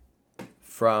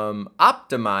From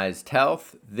Optimized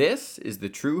Health, this is the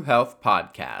True Health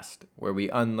Podcast, where we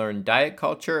unlearn diet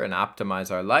culture and optimize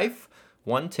our life,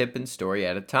 one tip and story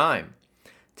at a time.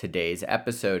 Today's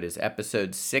episode is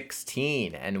episode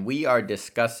 16, and we are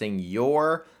discussing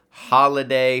your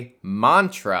holiday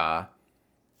mantra.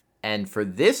 And for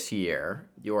this year,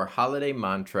 your holiday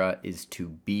mantra is to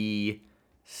be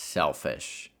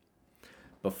selfish.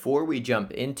 Before we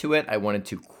jump into it, I wanted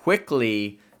to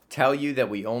quickly tell you that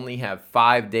we only have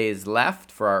 5 days left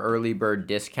for our early bird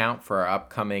discount for our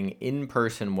upcoming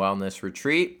in-person wellness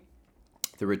retreat.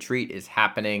 The retreat is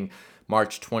happening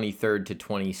March 23rd to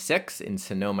 26th in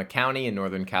Sonoma County in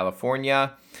Northern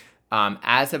California.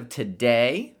 As of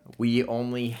today, we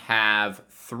only have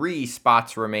 3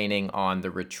 spots remaining on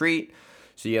the retreat.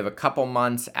 So you have a couple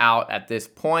months out at this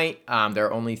point. There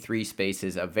are only 3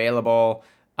 spaces available.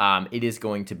 It is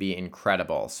going to be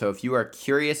incredible. So if you are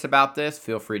curious about this,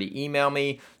 feel free to email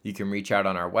me. You can reach out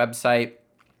on our website,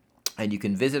 and you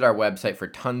can visit our website for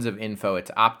tons of info. It's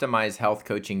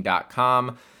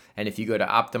optimizehealthcoaching.com. And if you go to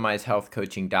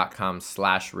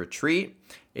optimizehealthcoaching.com/retreat,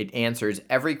 it answers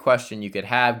every question you could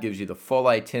have, gives you the full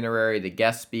itinerary, the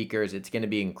guest speakers. It's going to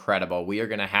be incredible. We are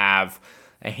going to have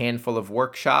a handful of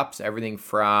workshops, everything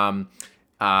from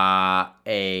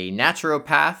a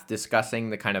naturopath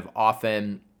discussing the kind of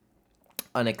often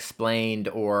unexplained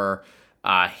or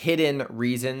hidden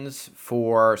reasons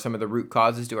for some of the root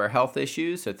causes to our health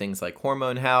issues. So things like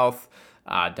hormone health,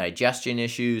 digestion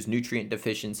issues, nutrient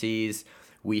deficiencies.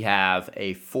 We have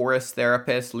a forest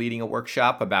therapist leading a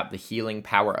workshop about the healing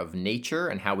power of nature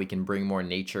and how we can bring more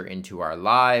nature into our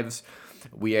lives.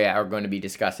 We are going to be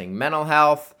discussing mental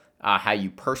health, how you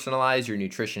personalize your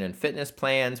nutrition and fitness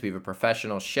plans. We have a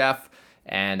professional chef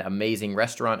and amazing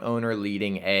restaurant owner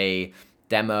leading a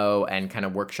demo and kind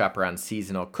of workshop around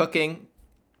seasonal cooking,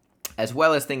 as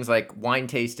well as things like wine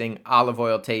tasting, olive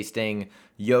oil tasting,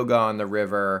 yoga on the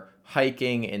river,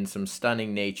 hiking in some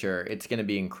stunning nature. It's going to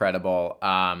be incredible.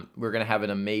 We're going to have an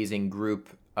amazing group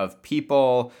of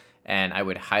people, and I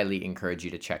would highly encourage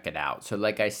you to check it out. So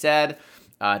like I said,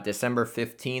 December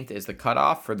 15th is the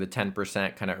cutoff for the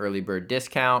 10% kind of early bird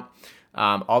discount.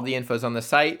 All the info's on the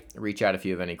site. Reach out if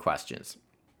you have any questions.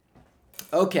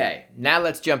 Okay, now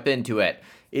let's jump into it.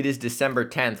 It is December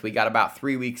 10th. We got about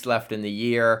 3 weeks left in the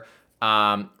year.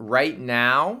 Right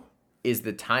now is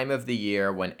the time of the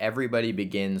year when everybody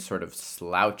begins sort of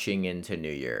slouching into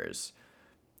New Year's.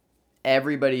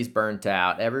 Everybody's burnt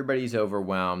out. Everybody's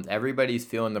overwhelmed. Everybody's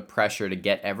feeling the pressure to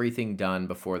get everything done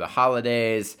before the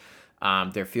holidays.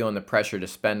 They're feeling the pressure to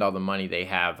spend all the money they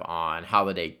have on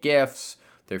holiday gifts.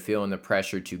 They're feeling the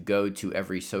pressure to go to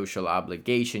every social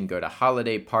obligation, go to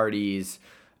holiday parties,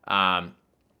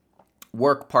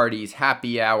 work parties,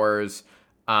 happy hours.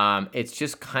 It's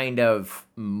just kind of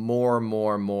more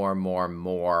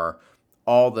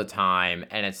all the time.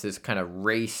 And it's this kind of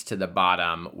race to the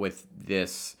bottom with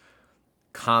this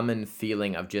common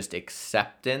feeling of just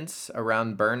acceptance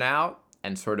around burnout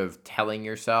and sort of telling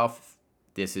yourself,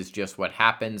 this is just what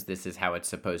happens. This is how it's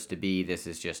supposed to be. This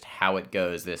is just how it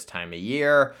goes this time of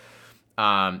year.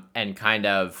 And kind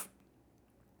of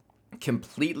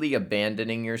completely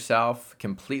abandoning yourself,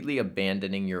 completely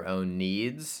abandoning your own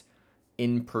needs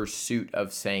in pursuit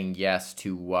of saying yes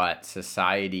to what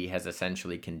society has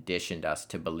essentially conditioned us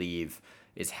to believe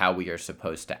is how we are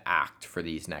supposed to act for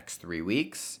these next 3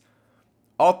 weeks,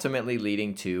 ultimately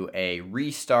leading to a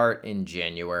restart in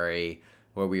January,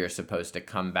 where we are supposed to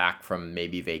come back from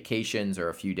maybe vacations or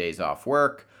a few days off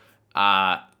work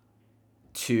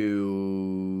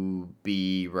to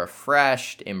be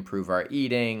refreshed, improve our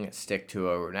eating, stick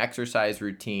to an exercise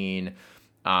routine,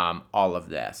 all of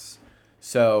this.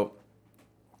 So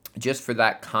just for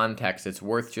that context, it's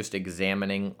worth just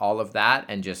examining all of that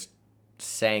and just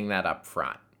saying that up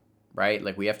front, right?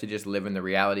 Like we have to just live in the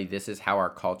reality. This is how our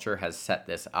culture has set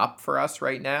this up for us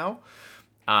right now.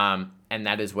 And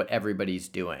that is what everybody's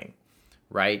doing,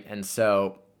 right? And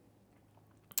so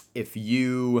if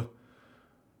you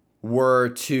were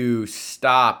to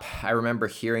stop, I remember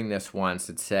hearing this once.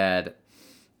 It said,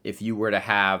 if you were to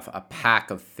have a pack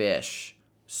of fish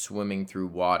swimming through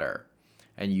water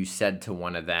and you said to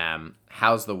one of them,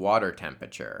 how's the water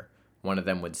temperature? One of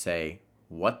them would say,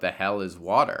 what the hell is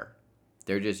water?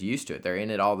 They're just used to it. They're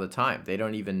in it all the time. They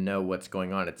don't even know what's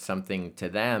going on. It's something to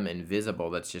them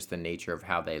invisible. That's just the nature of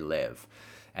how they live.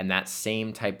 And that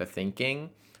same type of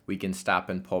thinking, we can stop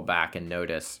and pull back and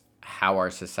notice how our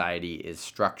society is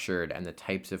structured and the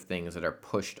types of things that are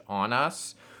pushed on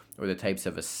us, or the types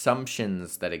of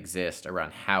assumptions that exist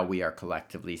around how we are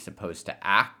collectively supposed to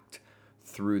act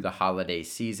through the holiday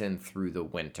season, through the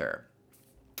winter.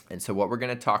 And so what we're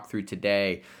going to talk through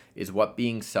today is what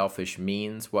being selfish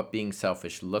means, what being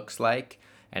selfish looks like,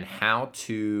 and how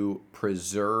to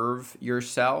preserve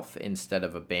yourself instead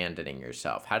of abandoning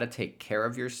yourself, how to take care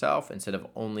of yourself instead of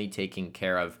only taking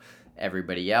care of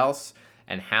everybody else,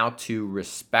 and how to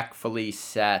respectfully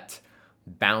set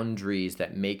boundaries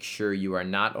that make sure you are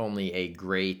not only a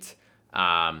great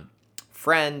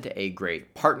friend, a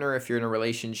great partner if you're in a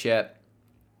relationship,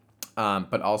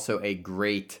 but also a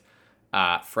great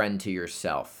friend to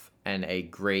yourself and a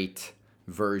great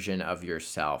version of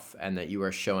yourself, and that you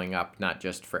are showing up not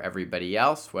just for everybody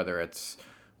else, whether it's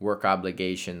work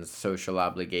obligations, social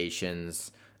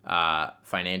obligations,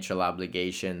 financial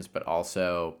obligations, but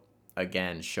also,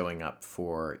 again, showing up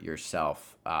for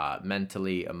yourself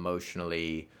mentally,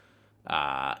 emotionally,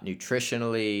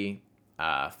 nutritionally,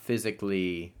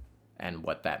 physically, and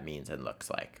what that means and looks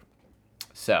like.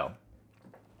 So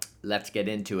let's get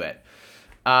into it.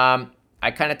 I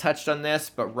kind of touched on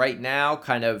this, but right now,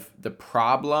 kind of the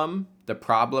problem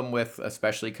with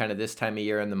especially kind of this time of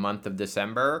year in the month of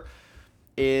December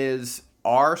is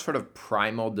our sort of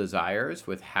primal desires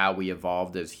with how we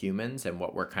evolved as humans and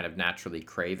what we're kind of naturally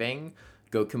craving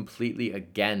go completely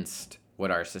against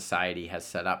what our society has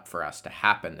set up for us to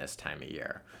happen this time of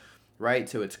year, right?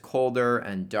 So it's colder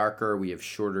and darker. We have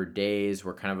shorter days.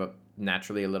 We're kind of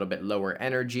naturally a little bit lower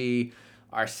energy.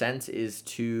 Our sense is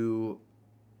to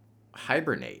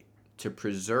hibernate, to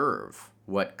preserve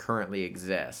what currently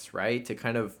exists, right? To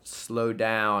kind of slow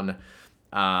down.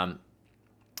 And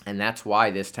that's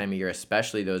why this time of year,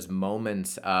 especially those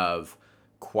moments of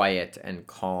quiet and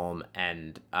calm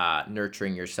and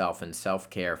nurturing yourself and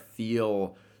self-care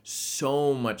feel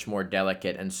so much more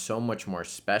delicate and so much more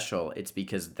special. It's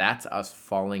because that's us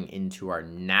falling into our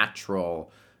natural,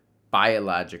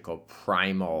 biological,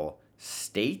 primal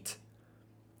state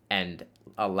and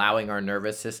allowing our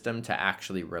nervous system to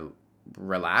actually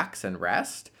relax and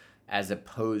rest, as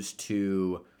opposed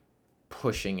to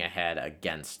pushing ahead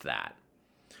against that,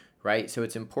 right? So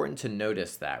it's important to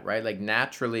notice that, right? Like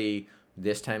naturally,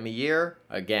 this time of year,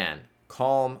 again,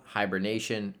 calm,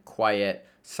 hibernation, quiet,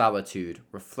 solitude,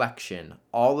 reflection,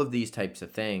 all of these types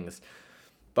of things.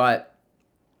 But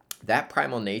that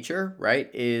primal nature, right,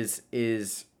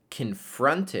 is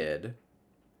confronted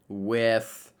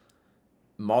with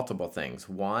multiple things.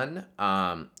 One,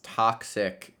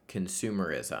 toxic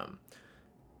consumerism,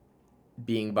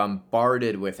 being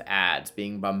bombarded with ads,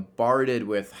 being bombarded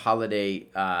with holiday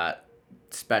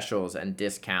specials and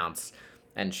discounts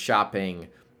and shopping,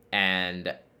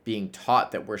 and being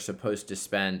taught that we're supposed to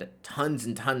spend tons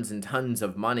and tons and tons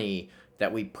of money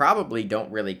that we probably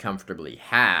don't really comfortably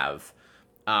have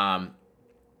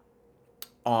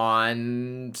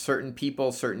on certain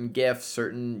people, certain gifts,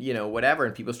 certain, whatever.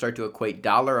 And people start to equate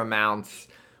dollar amounts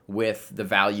with the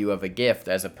value of a gift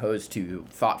as opposed to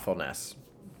thoughtfulness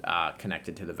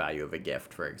connected to the value of a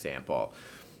gift, for example.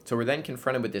 So we're then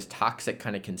confronted with this toxic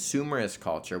kind of consumerist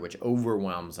culture, which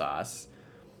overwhelms us.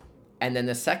 And then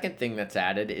the second thing that's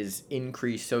added is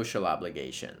increased social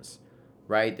obligations,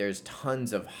 right? There's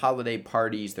tons of holiday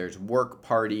parties, there's work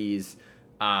parties,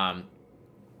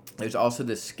 there's also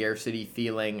this scarcity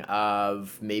feeling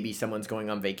of maybe someone's going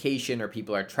on vacation or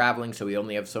people are traveling, so we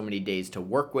only have so many days to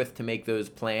work with to make those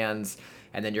plans.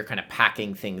 And then you're kind of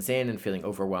packing things in and feeling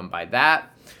overwhelmed by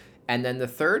that. And then the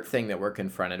third thing that we're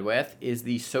confronted with is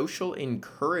the social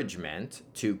encouragement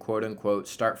to, quote unquote,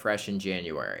 start fresh in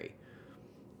January.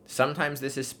 Sometimes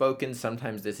this is spoken,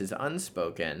 sometimes this is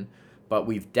unspoken, but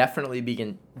we've definitely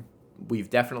been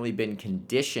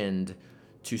conditioned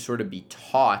to sort of be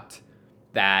taught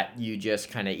that you just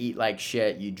kind of eat like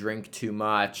shit, you drink too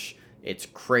much, it's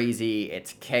crazy,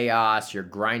 it's chaos, you're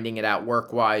grinding it out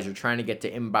work-wise, you're trying to get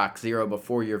to inbox zero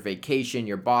before your vacation,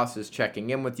 your boss is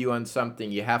checking in with you on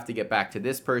something, you have to get back to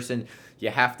this person, you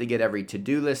have to get every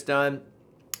to-do list done,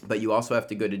 but you also have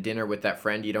to go to dinner with that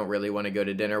friend you don't really want to go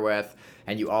to dinner with,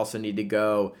 and you also need to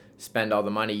go spend all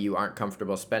the money you aren't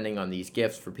comfortable spending on these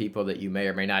gifts for people that you may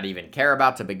or may not even care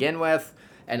about to begin with.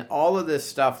 And all of this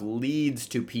stuff leads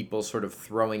to people sort of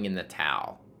throwing in the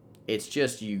towel. It's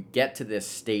just you get to this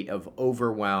state of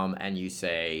overwhelm and you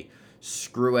say,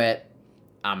 screw it,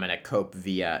 I'm going to cope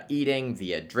via eating,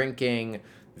 via drinking,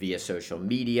 via social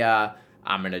media.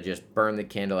 I'm going to just burn the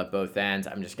candle at both ends.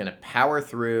 I'm just going to power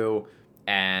through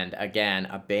and, again,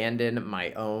 abandon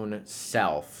my own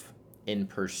self in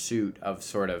pursuit of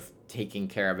sort of taking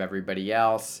care of everybody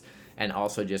else, and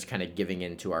also just kind of giving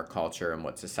into our culture and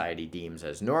what society deems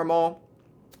as normal.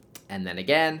 And then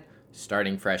again,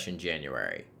 starting fresh in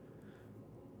January.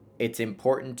 it's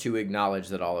important to acknowledge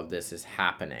that all of this is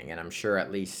happening, and I'm sure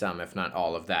at least some, if not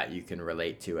all of that, you can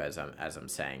relate to as I'm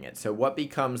saying it. So what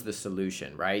becomes the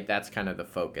solution, right? That's kind of the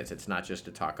focus. It's not just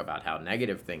to talk about how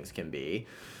negative things can be.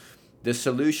 The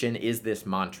solution is this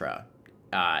mantra.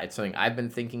 It's something I've been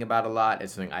thinking about a lot.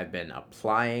 It's something I've been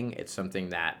applying. It's something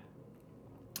that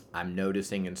I'm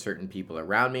noticing in certain people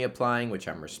around me applying, which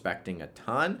I'm respecting a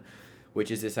ton,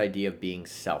 which is this idea of being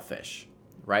selfish,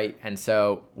 right? And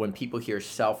so when people hear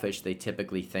selfish, they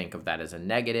typically think of that as a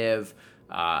negative,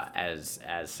 as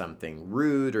something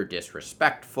rude or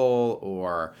disrespectful,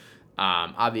 or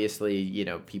obviously,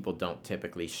 people don't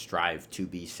typically strive to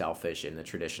be selfish in the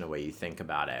traditional way you think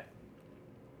about it.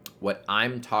 What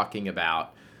I'm talking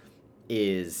about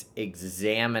is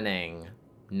examining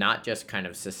not just kind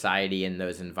of society and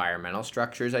those environmental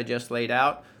structures I just laid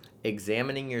out,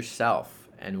 examining yourself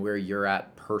and where you're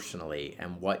at personally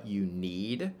and what you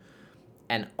need,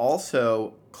 and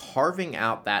also carving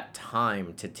out that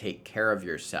time to take care of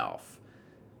yourself,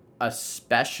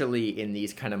 especially in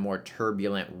these kind of more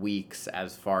turbulent weeks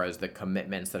as far as the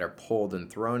commitments that are pulled and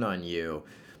thrown on you.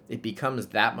 It becomes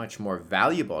that much more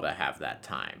valuable to have that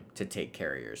time to take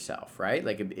care of yourself, right?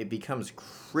 Like it becomes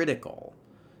critical.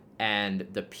 And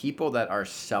the people that are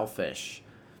selfish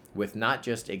with not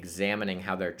just examining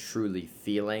how they're truly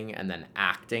feeling and then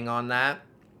acting on that,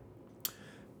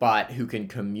 but who can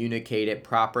communicate it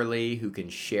properly, who can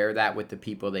share that with the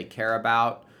people they care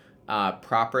about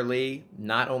properly,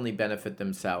 not only benefit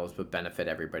themselves, but benefit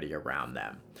everybody around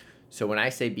them. So when I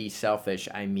say be selfish,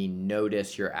 I mean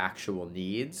notice your actual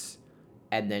needs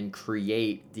and then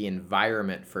create the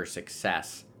environment for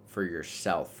success for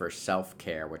yourself, for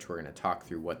self-care, which we're going to talk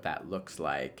through what that looks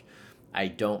like. I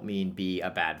don't mean be a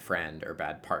bad friend or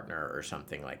bad partner or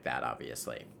something like that,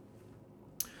 obviously.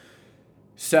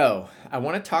 So I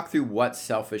want to talk through what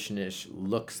selfishness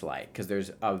looks like, because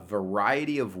there's a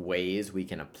variety of ways we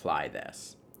can apply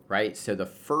this, right? So the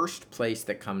first place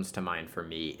that comes to mind for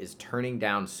me is turning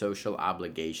down social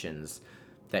obligations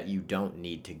that you don't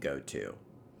need to go to.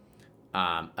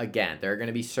 Again, there are going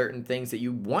to be certain things that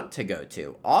you want to go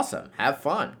to. Awesome. Have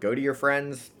fun. Go to your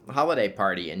friend's holiday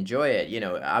party. Enjoy it.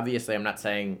 Obviously I'm not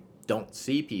saying don't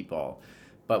see people,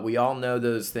 but we all know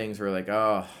those things where like,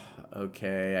 oh,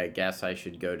 okay, I guess I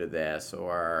should go to this,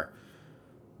 or,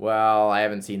 well, I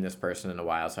haven't seen this person in a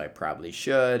while, so I probably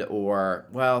should, or,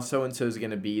 well, so-and-so's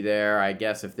going to be there. I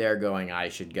guess if they're going, I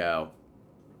should go.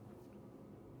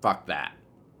 Fuck that.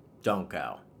 Don't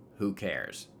go. Who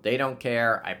cares? They don't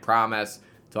care. I promise.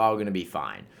 It's all going to be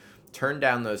fine. Turn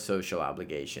down those social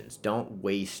obligations. Don't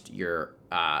waste your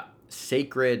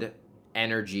sacred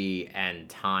energy and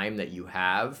time that you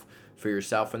have for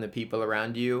yourself and the people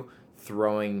around you,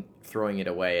 throwing it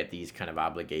away at these kind of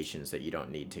obligations that you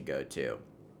don't need to go to.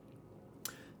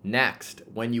 Next,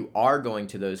 when you are going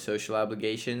to those social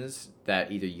obligations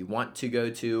that either you want to go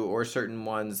to or certain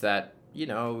ones that you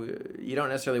don't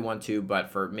necessarily want to, but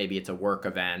for maybe it's a work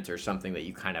event or something that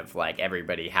you kind of like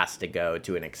everybody has to go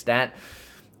to an extent,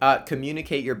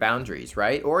 communicate your boundaries,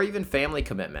 right? Or even family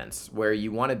commitments where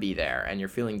you want to be there and you're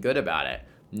feeling good about it.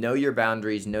 Know your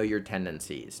boundaries, know your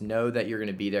tendencies, know that you're going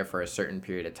to be there for a certain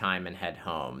period of time and head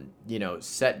home.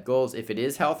 Set goals. If it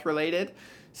is health related,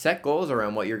 set goals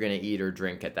around what you're going to eat or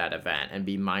drink at that event and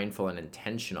be mindful and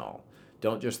intentional.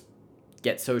 Don't just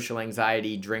get social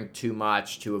anxiety, drink too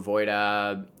much to avoid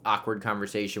a awkward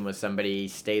conversation with somebody,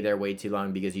 stay there way too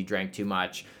long because you drank too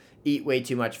much, eat way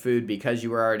too much food because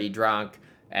you were already drunk,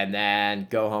 and then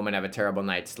go home and have a terrible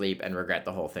night's sleep and regret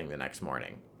the whole thing the next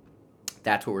morning.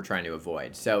 That's what we're trying to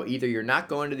avoid. So either you're not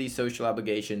going to these social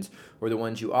obligations, or the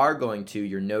ones you are going to,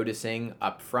 you're noticing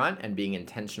up front and being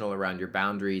intentional around your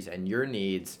boundaries and your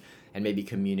needs, and maybe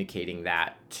communicating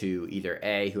that to either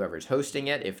A, whoever's hosting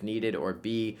it if needed, or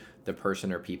B, the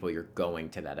person or people you're going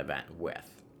to that event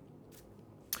with.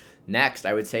 Next,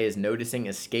 I would say, is noticing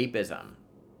escapism.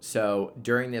 So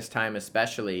during this time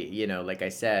especially, like I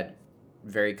said,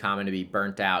 very common to be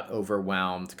burnt out,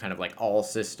 overwhelmed, kind of like all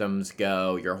systems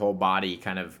go, your whole body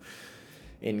kind of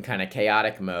in kind of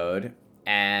chaotic mode.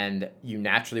 And you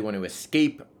naturally want to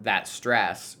escape that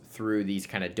stress through these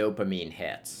kind of dopamine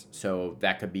hits. So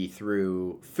that could be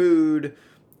through food,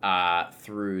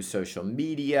 through social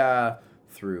media,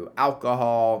 through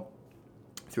alcohol,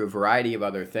 through a variety of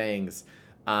other things.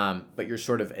 But you're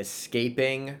sort of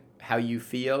escaping how you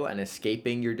feel and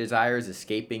escaping your desires,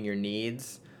 escaping your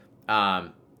needs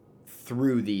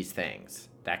through these things.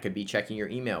 That could be checking your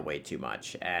email way too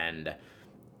much and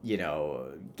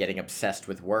getting obsessed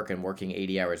with work and working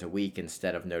 80 hours a week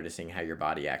instead of noticing how your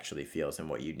body actually feels and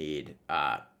what you need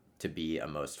to be a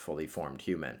most fully formed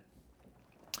human.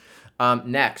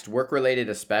 Next, work-related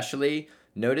especially,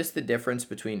 notice the difference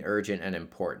between urgent and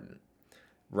important.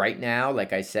 Right now,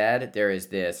 like I said, there is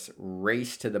this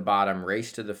race to the bottom,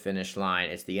 race to the finish line.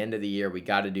 It's the end of the year. We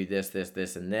got to do this,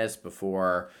 this, and this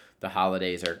before the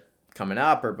holidays are coming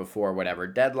up or before whatever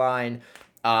deadline.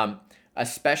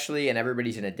 Especially, and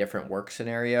everybody's in a different work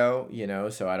scenario,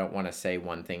 so I don't want to say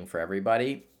one thing for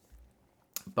everybody.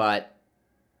 But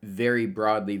very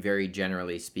broadly, very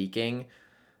generally speaking,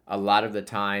 a lot of the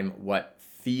time what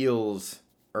feels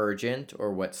urgent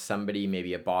or what somebody,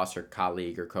 maybe a boss or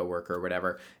colleague or coworker or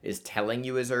whatever, is telling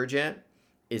you is urgent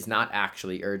is not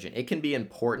actually urgent. It can be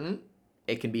important.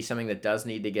 It can be something that does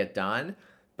need to get done,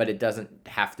 but it doesn't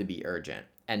have to be urgent.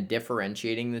 And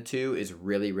differentiating the two is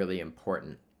really, really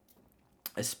important,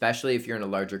 especially if you're in a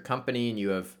larger company and you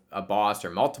have a boss or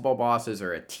multiple bosses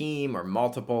or a team or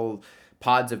multiple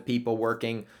pods of people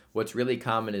working. What's really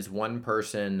common is one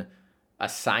person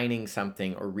assigning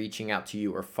something or reaching out to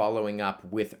you or following up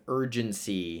with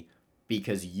urgency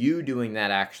because you doing that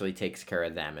actually takes care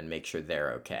of them and make sure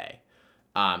they're okay.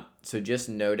 So just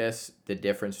notice the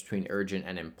difference between urgent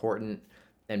and important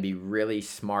and be really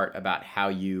smart about how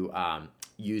you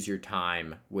use your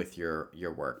time with your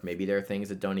work. Maybe there are things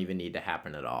that don't even need to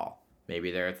happen at all.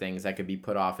 Maybe there are things that could be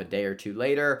put off a day or two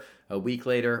later, a week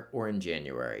later, or in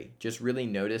January. Just really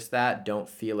notice that. Don't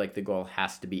feel like the goal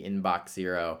has to be inbox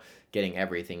zero, getting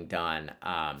everything done.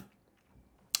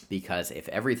 Because if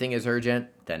everything is urgent,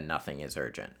 then nothing is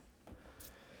urgent.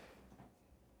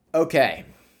 Okay,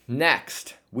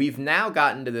 next. We've now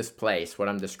gotten to this place, what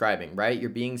I'm describing, right? You're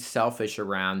being selfish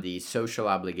around these social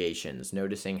obligations,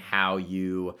 noticing how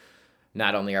you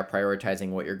not only are prioritizing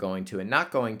what you're going to and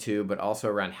not going to, but also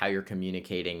around how you're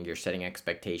communicating, you're setting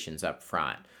expectations up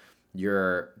front.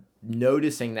 You're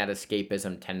noticing that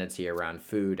escapism tendency around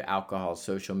food, alcohol,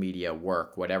 social media,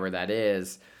 work, whatever that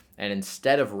is. And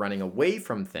instead of running away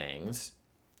from things,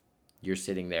 you're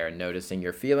sitting there and noticing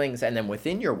your feelings. And then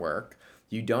within your work,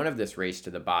 you don't have this race to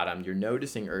the bottom. You're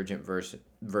noticing urgent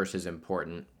versus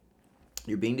important.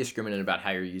 You're being discriminative about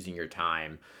how you're using your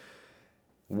time.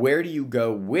 Where do you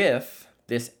go with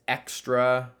this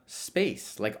extra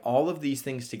space? Like all of these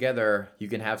things together, you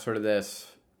can have sort of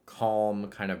this calm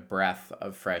kind of breath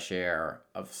of fresh air,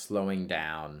 of slowing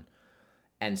down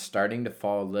and starting to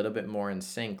fall a little bit more in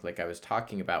sync, like I was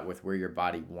talking about, with where your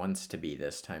body wants to be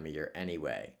this time of year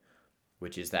anyway,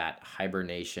 which is that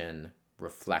hibernation,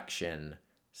 reflection,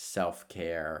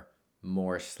 self-care,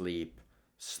 more sleep,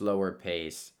 slower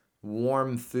pace,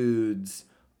 warm foods,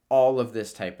 all of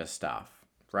this type of stuff.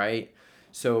 Right?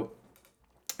 So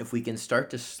if we can start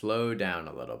to slow down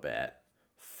a little bit,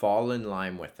 fall in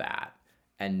line with that,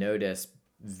 and notice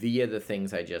via the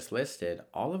things I just listed,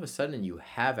 all of a sudden you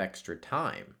have extra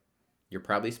time. You're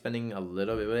probably spending a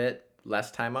little bit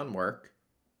less time on work,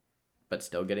 but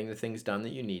still getting the things done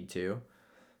that you need to.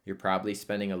 You're probably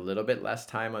spending a little bit less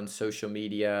time on social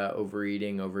media,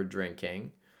 overeating, over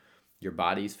drinking. Your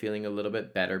body's feeling a little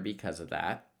bit better because of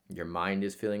that. Your mind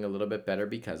is feeling a little bit better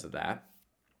because of that.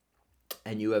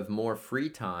 And you have more free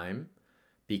time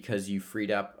because you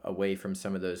freed up away from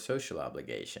some of those social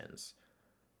obligations.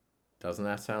 Doesn't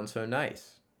that sound so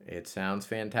nice? It sounds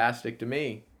fantastic to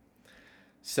me.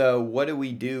 So what do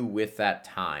we do with that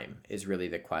time is really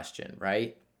the question,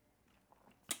 right?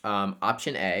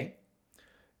 Option A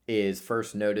is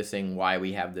first noticing why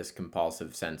we have this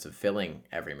compulsive sense of filling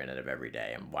every minute of every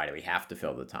day and why do we have to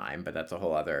fill the time, but that's a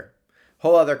whole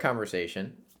other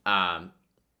conversation.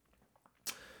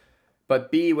 But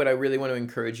B, what I really want to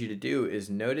encourage you to do is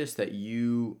notice that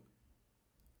you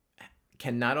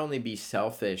can not only be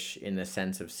selfish in the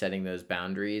sense of setting those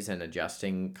boundaries and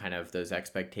adjusting kind of those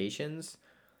expectations,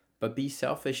 but be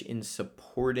selfish in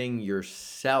supporting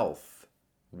yourself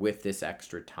with this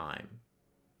extra time.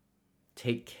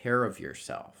 Take care of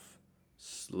yourself.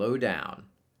 Slow down.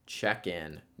 Check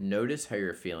in. Notice how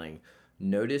you're feeling.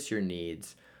 Notice your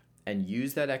needs. And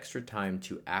use that extra time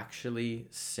to actually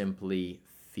simply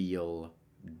feel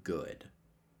good.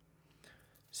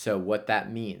 So what that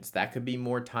means, that could be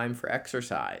more time for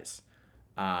exercise.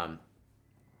 And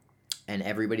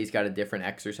everybody's got a different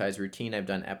exercise routine. I've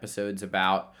done episodes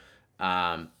about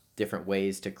different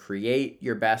ways to create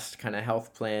your best kind of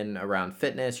health plan around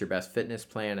fitness, your best fitness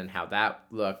plan and how that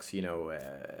looks. We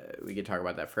could talk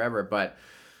about that forever, but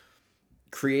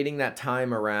creating that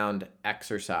time around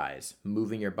exercise,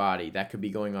 moving your body, that could be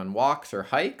going on walks or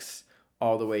hikes,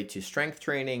 all the way to strength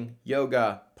training,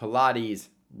 yoga, Pilates,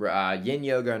 yin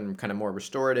yoga, and kind of more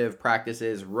restorative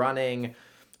practices, running,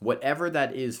 whatever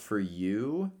that is for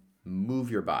you, move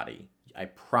your body. I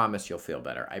promise you'll feel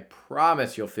better. I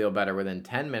promise you'll feel better within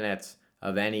 10 minutes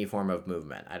of any form of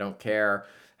movement. I don't care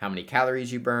how many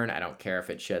calories you burn. I don't care if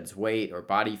it sheds weight or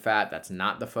body fat. That's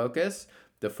not the focus.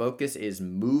 The focus is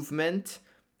movement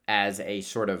as a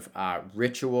sort of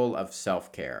ritual of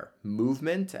self-care.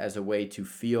 Movement as a way to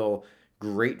feel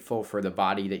grateful for the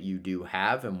body that you do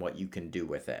have and what you can do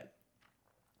with it.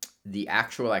 The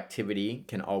actual activity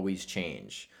can always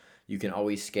change. You can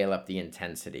always scale up the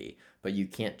intensity, but you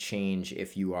can't change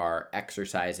if you are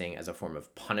exercising as a form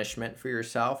of punishment for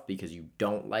yourself because you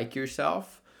don't like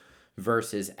yourself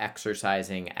versus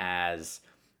exercising as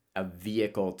a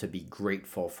vehicle to be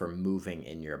grateful for moving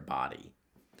in your body.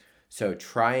 So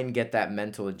try and get that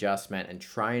mental adjustment and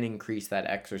try and increase that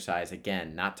exercise.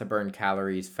 Again, not to burn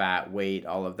calories, fat, weight,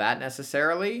 all of that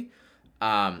necessarily.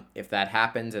 If that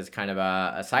happens as kind of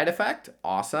a side effect,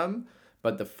 awesome.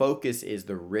 But the focus is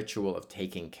the ritual of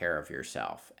taking care of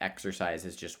yourself. Exercise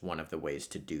is just one of the ways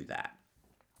to do that.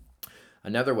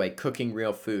 Another way, cooking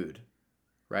real food,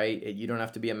 right? You don't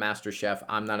have to be a master chef.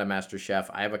 I'm not a master chef.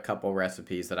 I have a couple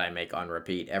recipes that I make on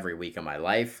repeat every week of my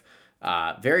life.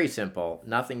 Very simple,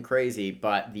 nothing crazy,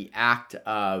 but the act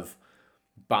of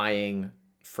buying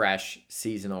fresh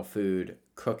seasonal food,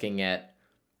 cooking it,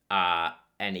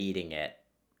 and eating it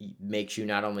makes you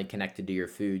not only connected to your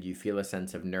food, you feel a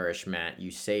sense of nourishment, you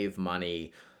save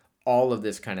money, all of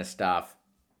this kind of stuff.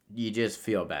 You just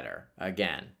feel better.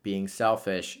 Again, being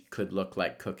selfish could look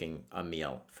like cooking a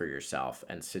meal for yourself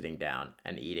and sitting down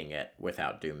and eating it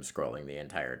without doom scrolling the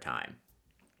entire time.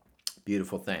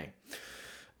 Beautiful thing.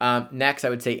 Next, I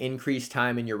would say increase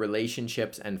time in your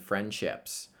relationships and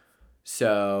friendships.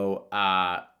 So,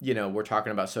 we're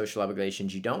talking about social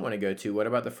obligations you don't want to go to. What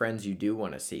about the friends you do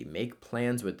want to see? Make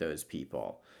plans with those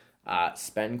people.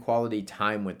 Spend quality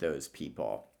time with those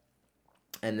people.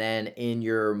 And then in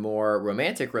your more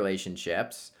romantic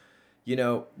relationships,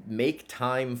 make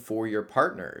time for your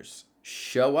partners.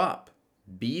 Show up.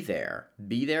 Be there.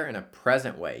 Be there in a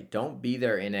present way. Don't be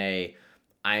there in a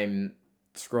I'm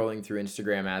scrolling through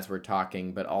Instagram as we're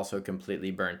talking, but also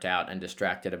completely burnt out and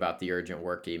distracted about the urgent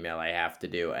work email I have to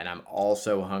do. And I'm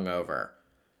also hungover.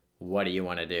 What do you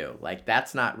want to do? Like,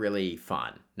 that's not really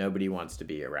fun. Nobody wants to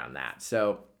be around that.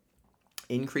 So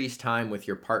increase time with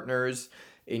your partners,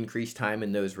 increase time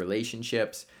in those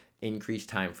relationships, increase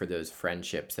time for those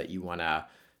friendships that you want to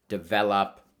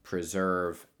develop,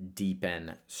 preserve,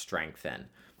 deepen, strengthen.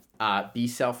 Be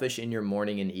selfish in your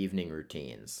morning and evening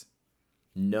routines.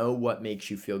 Know what makes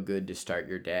you feel good to start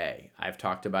your day. I've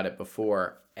talked about it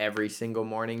before. Every single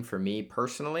morning for me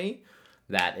personally,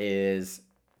 that is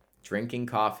drinking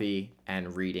coffee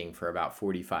and reading for about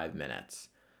 45 minutes.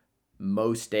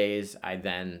 Most days, I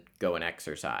then go and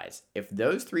exercise. If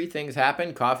those three things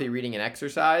happen, coffee, reading, and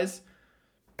exercise,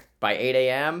 by 8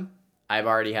 a.m., I've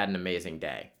already had an amazing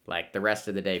day. Like, the rest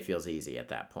of the day feels easy at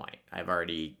that point. I've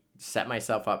already set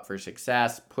myself up for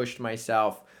success, pushed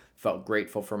myself, felt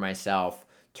grateful for myself,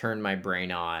 turned my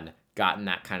brain on, gotten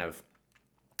that kind of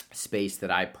space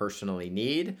that I personally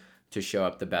need to show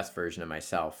up the best version of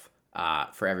myself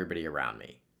for everybody around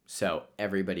me. So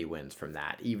everybody wins from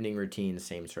that. Evening routine,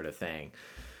 same sort of thing.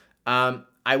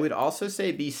 I would also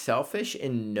say be selfish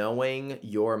in knowing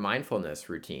your mindfulness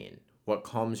routine, what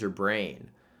calms your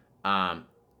brain.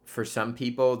 For some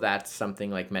people, that's something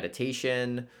like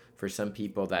meditation. For some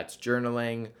people, that's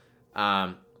journaling.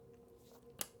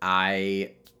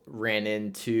 I ran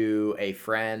into a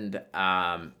friend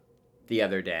the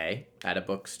other day at a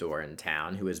bookstore in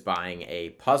town who was buying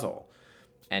a puzzle.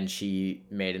 And she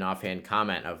made an offhand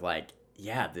comment of like,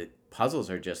 yeah, the puzzles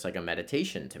are just like a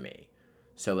meditation to me.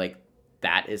 So like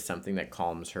that is something that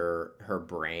calms her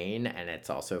brain, and it's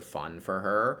also fun for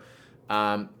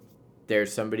her.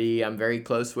 There's somebody I'm very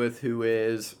close with who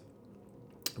is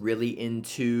really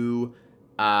into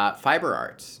fiber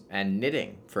arts and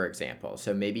knitting, for example.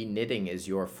 So maybe knitting is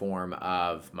your form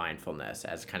of mindfulness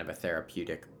as kind of a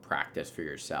therapeutic practice for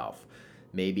yourself.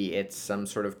 Maybe it's some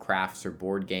sort of crafts or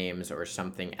board games or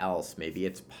something else. Maybe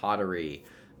it's pottery.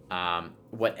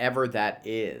 Whatever that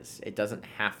is, it doesn't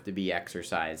have to be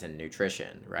exercise and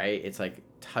nutrition, right? It's like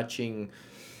touching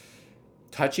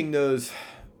those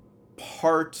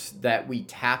parts that we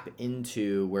tap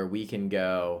into where we can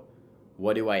go,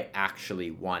 what do I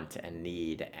actually want and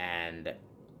need, and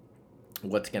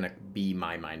what's going to be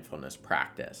my mindfulness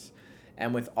practice?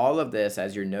 And with all of this,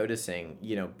 as you're noticing,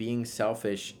 being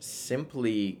selfish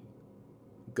simply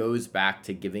goes back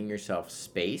to giving yourself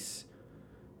space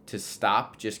to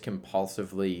stop just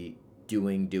compulsively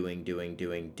doing,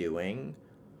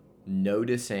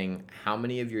 noticing how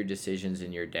many of your decisions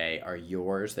in your day are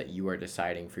yours that you are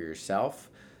deciding for yourself,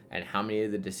 and how many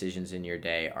of the decisions in your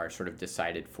day are sort of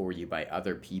decided for you by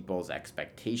other people's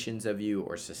expectations of you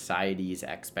or society's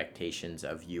expectations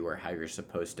of you or how you're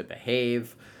supposed to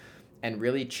behave, and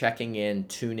really checking in,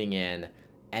 tuning in,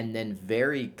 and then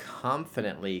very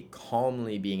confidently,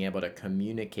 calmly being able to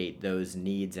communicate those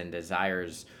needs and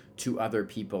desires to other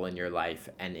people in your life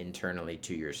and internally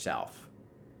to yourself.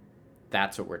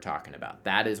 That's what we're talking about.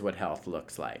 That is what health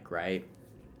looks like, right?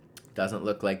 Doesn't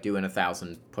look like doing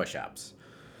 1,000 push-ups.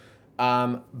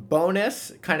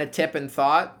 Bonus kind of tip and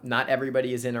thought, not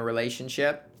everybody is in a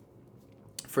relationship.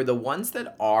 For the ones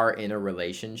that are in a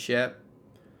relationship,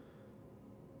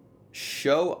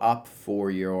 show up for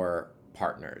your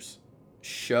partners.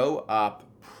 Show up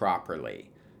properly.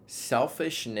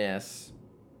 Selfishness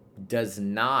does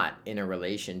not in a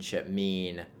relationship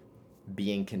mean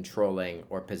being controlling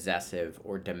or possessive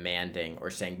or demanding or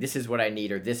saying this is what I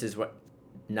need or this is what,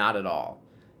 not at all.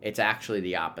 It's actually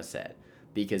the opposite.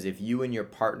 Because if you and your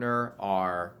partner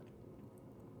are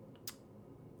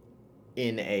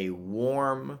in a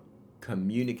warm,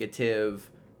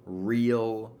 communicative,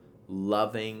 real,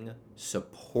 loving,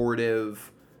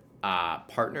 supportive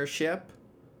partnership,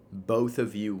 both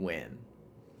of you win.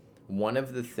 One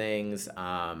of the things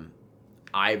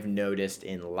I've noticed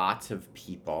in lots of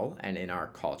people and in our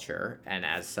culture, and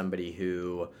as somebody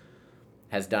who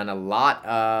has done a lot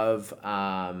of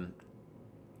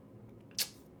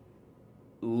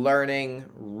learning,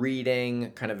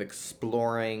 reading, kind of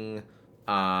exploring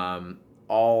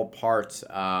all parts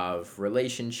of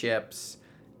relationships,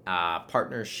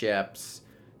 partnerships,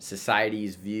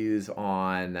 society's views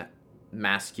on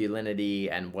masculinity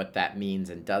and what that means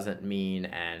and doesn't mean,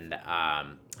 and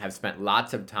have spent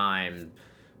lots of time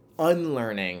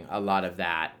unlearning a lot of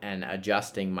that and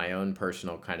adjusting my own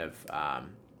personal kind of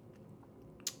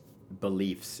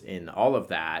beliefs in all of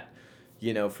that.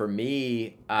 You know, for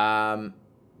me,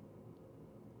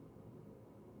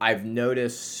 I've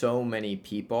noticed so many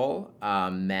people,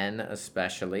 men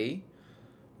especially,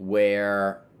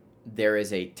 where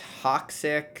there's a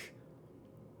toxic,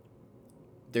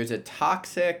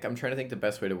 I'm trying to think the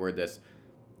best way to word this,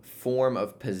 form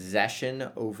of possession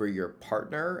over your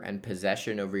partner and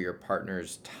possession over your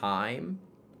partner's time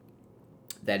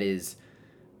that is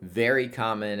very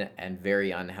common and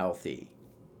very unhealthy.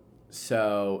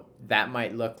 So that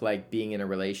might look like being in a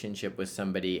relationship with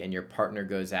somebody and your partner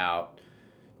goes out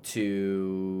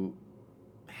to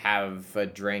have a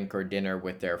drink or dinner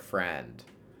with their friend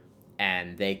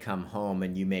and they come home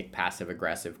and you make passive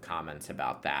aggressive comments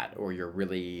about that, or you're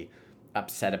really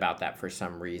upset about that for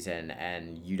some reason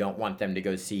and you don't want them to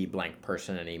go see blank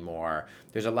person anymore.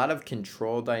 There's a lot of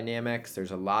control dynamics.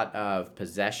 There's a lot of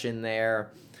possession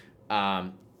there.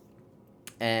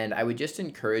 And I would just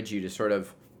encourage you to sort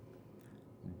of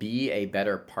be a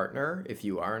better partner if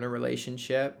you are in a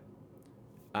relationship.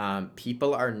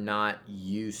 People are not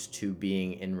used to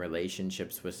being in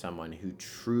relationships with someone who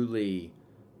truly,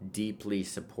 deeply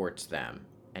supports them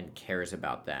and cares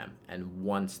about them and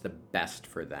wants the best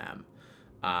for them.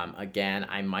 Again,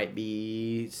 I might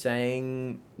be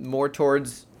saying more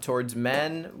towards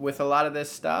men with a lot of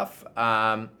this stuff,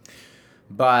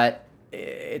 but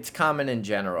it's common in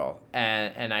general,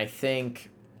 and I think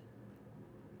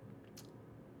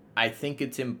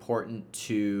it's important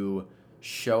to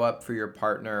show up for your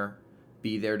partner,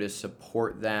 be there to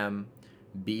support them,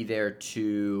 be there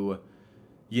to,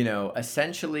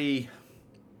 essentially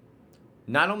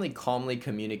not only calmly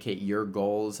communicate your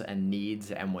goals and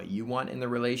needs and what you want in the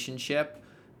relationship,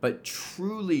 but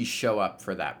truly show up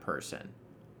for that person.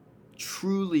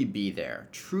 Truly be there,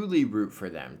 truly root for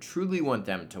them, truly want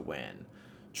them to win,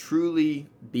 truly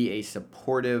be a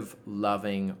supportive,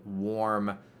 loving,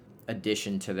 warm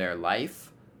addition to their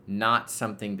life, not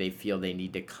something they feel they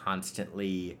need to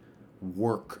constantly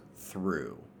work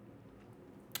through.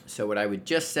 So what I would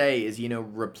just say is,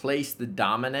 replace the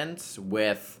dominance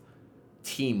with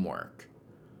teamwork.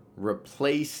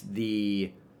 Replace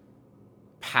the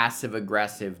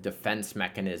passive-aggressive defense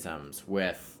mechanisms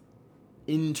with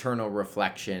internal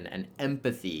reflection and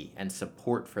empathy and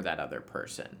support for that other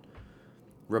person.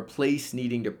 Replace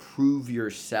needing to prove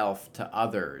yourself to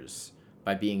others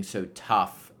by being so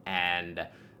tough and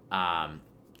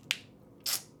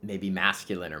maybe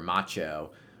masculine or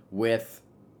macho with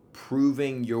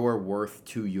proving your worth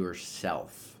to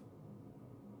yourself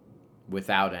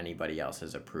without anybody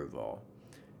else's approval.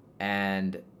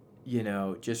 And,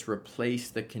 just replace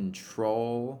the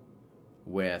control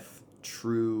with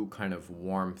true kind of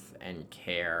warmth and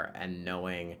care and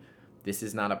knowing this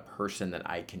is not a person that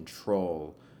I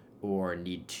control or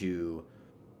need to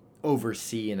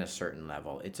oversee in a certain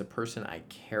level. It's a person I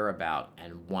care about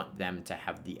and want them to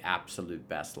have the absolute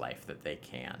best life that they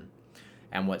can.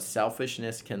 And what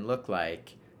selfishness can look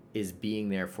like is being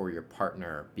there for your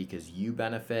partner because you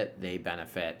benefit, they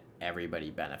benefit, everybody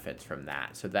benefits from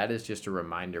that. So that is just a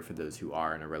reminder for those who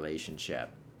are in a relationship.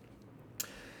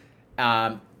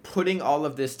 Putting all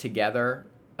of this together,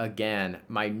 again,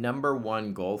 my number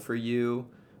one goal for you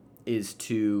is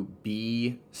to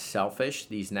be selfish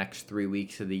these next 3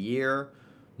 weeks of the year.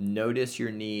 Notice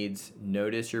your needs,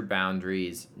 notice your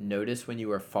boundaries, notice when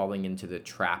you are falling into the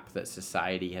trap that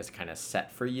society has kind of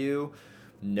set for you.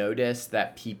 Notice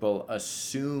that people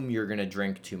assume you're going to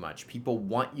drink too much. People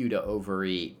want you to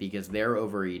overeat because they're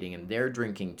overeating and they're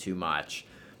drinking too much.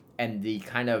 And the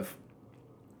kind of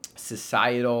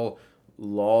societal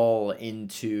lull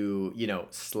into,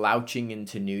 slouching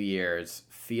into New Year's,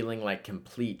 feeling like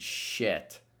complete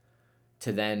shit,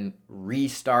 to then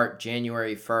restart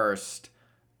January 1st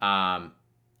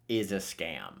is a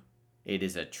scam. It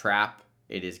is a trap.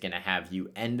 It is going to have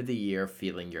you end the year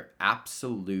feeling your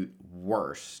absolute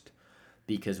worst,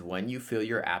 because when you feel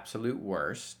your absolute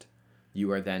worst,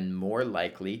 you are then more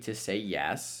likely to say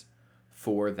yes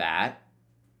for that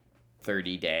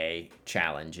 30-day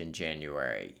challenge in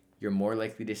January. You're more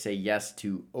likely to say yes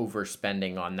to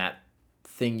overspending on that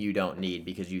thing you don't need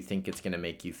because you think it's going to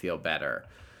make you feel better.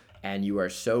 And you are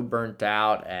so burnt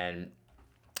out and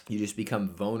you just become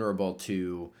vulnerable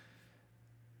to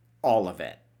all of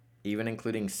it, even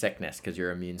including sickness because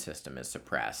your immune system is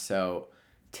suppressed. So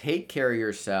take care of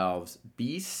yourselves.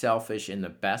 Be selfish in the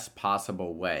best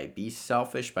possible way. Be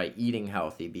selfish by eating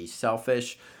healthy. Be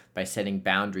selfish by setting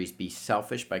boundaries. Be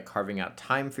selfish by carving out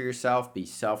time for yourself. Be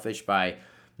selfish by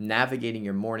navigating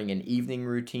your morning and evening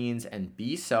routines. And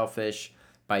be selfish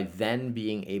by then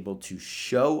being able to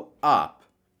show up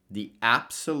the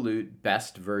absolute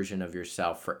best version of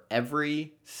yourself for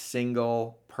every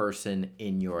single person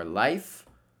in your life,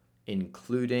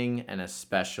 including and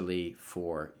especially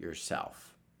for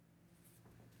yourself.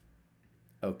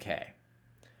 Okay,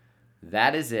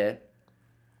 that is it.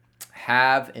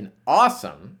 Have an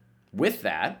awesome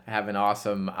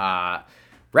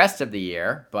rest of the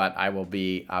year, but I will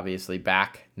be obviously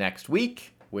back next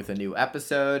week with a new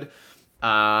episode.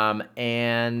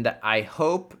 And I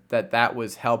hope that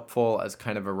was helpful as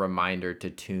kind of a reminder to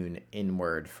tune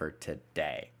inward for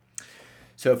today.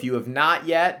 So if you have not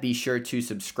yet, be sure to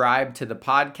subscribe to the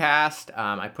podcast.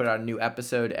 I put out a new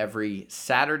episode every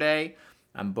Saturday.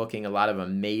 I'm booking a lot of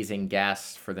amazing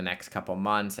guests for the next couple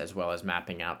months, as well as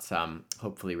mapping out some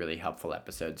hopefully really helpful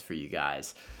episodes for you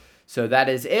guys. So that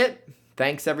is it.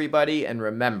 Thanks, everybody. And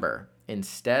remember,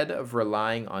 instead of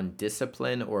relying on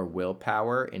discipline or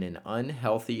willpower in an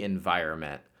unhealthy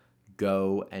environment,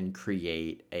 go and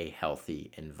create a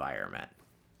healthy environment.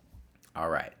 All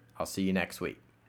right. I'll see you next week.